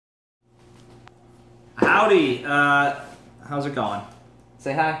Howdy. How's it going?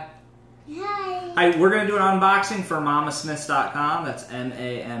 Say hi. Hi. Hi, we're going to do an unboxing for mamasmiths.com. That's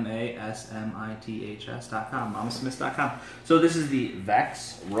mamasmiths.com. mamasmiths.com. So this is the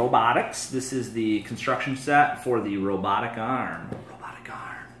Vex Robotics. This is the construction set for the robotic arm.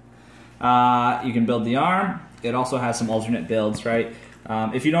 You can build the arm. It also has some alternate builds, right?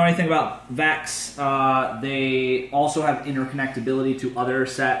 If you know anything about Vex, they also have interconnectability to other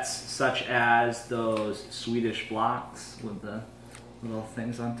sets, such as those Swedish blocks with the little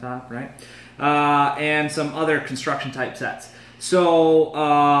things on top, right? And some other construction type sets.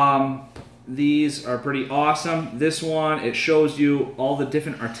 So these are pretty awesome. This one, it shows you all the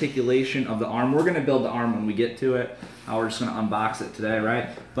different articulation of the arm. We're going to build the arm when we get to it. We're just going to unbox it today, right?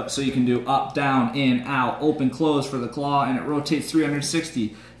 But so you can do up, down, in, out, open, close for the claw, and it rotates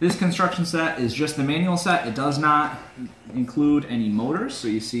 360. This construction set is just the manual set. It does not include any motors. So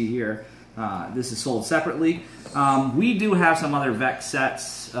you see here, this is sold separately. We do have some other Vex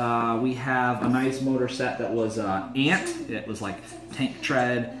sets. We have a nice motor set that was Ant. It was like tank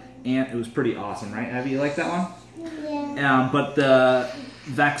tread, Ant. It was pretty awesome, right, Abby? You like that one? Yeah. But the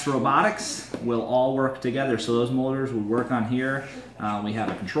Vex Robotics will all work together. So those motors would work on here. We have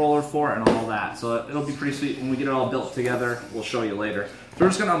a controller for it and all that. So it'll be pretty sweet when we get it all built together. We'll show you later. So we're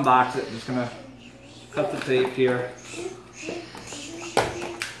just going to unbox it. I'm just going to cut the tape here.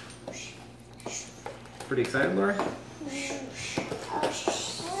 Pretty excited, Lori? I'm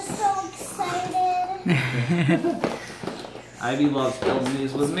so excited. Ivy loves building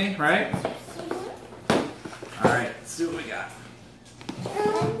these with me, right? All right, let's see what we got.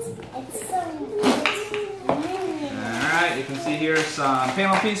 It's so All right, you can see here some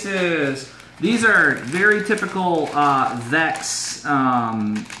panel pieces. These are very typical Vex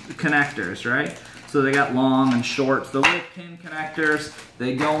connectors, right? So they got long and short. The little pin connectors,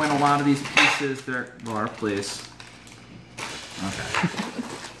 they go in a lot of these pieces. They're, Laura, please. Okay.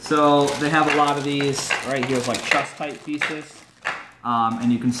 So they have a lot of these right here, like truss type pieces.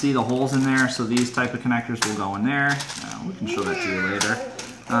 And you can see the holes in there. So these type of connectors will go in there. We can show that to you later.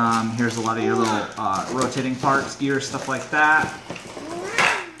 Here's a lot of your little rotating parts, gears, stuff like that.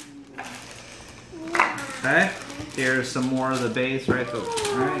 Okay. Here's some more of the base, right? So,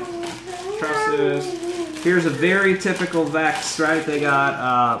 right. Trusses. Here's a very typical Vex, right? They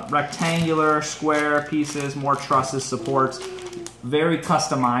got rectangular, square pieces, more trusses, supports. Very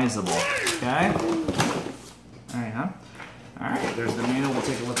customizable, okay? All right, huh? All right, there's the manual. We'll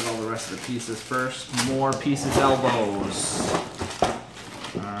take a look at all the rest of the pieces first. More pieces, elbows.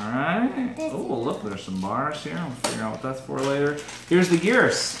 All right. Oh, look, there's some bars here. We'll figure out what that's for later. Here's the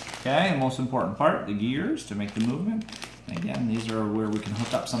gears, okay? The most important part, the gears to make the movement. Again, these are where we can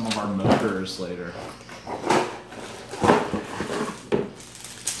hook up some of our motors later.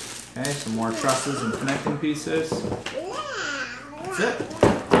 Okay, some more trusses and connecting pieces. That's it.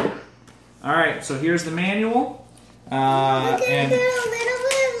 All right, so here's the manual. And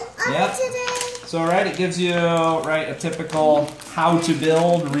yep. So right, it gives you a typical how to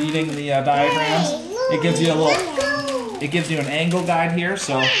build, reading the diagrams. It gives you a little. It gives you an angle guide here.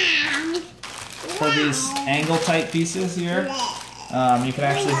 So for these angle type pieces here, you can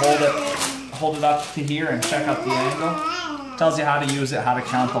actually hold it up to here and check out the angle. Tells you how to use it, how to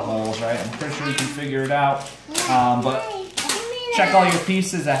count the holes, right? I'm pretty sure you can figure it out. But check all your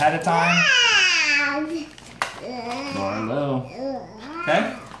pieces ahead of time. Hello.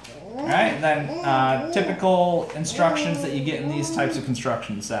 Okay. All right. And then typical instructions that you get in these types of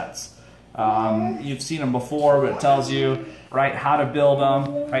construction sets. You've seen them before, but it tells you, right, how to build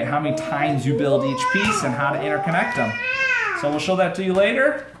them, right, how many times you build each piece, and how to interconnect them. So we'll show that to you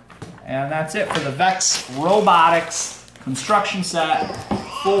later. And that's it for the Vex Robotics construction set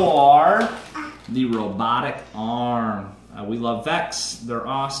for the robotic arm. We love Vex. They're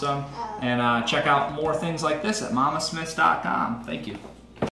awesome. And check out more things like this at mamasmiths.com. Thank you.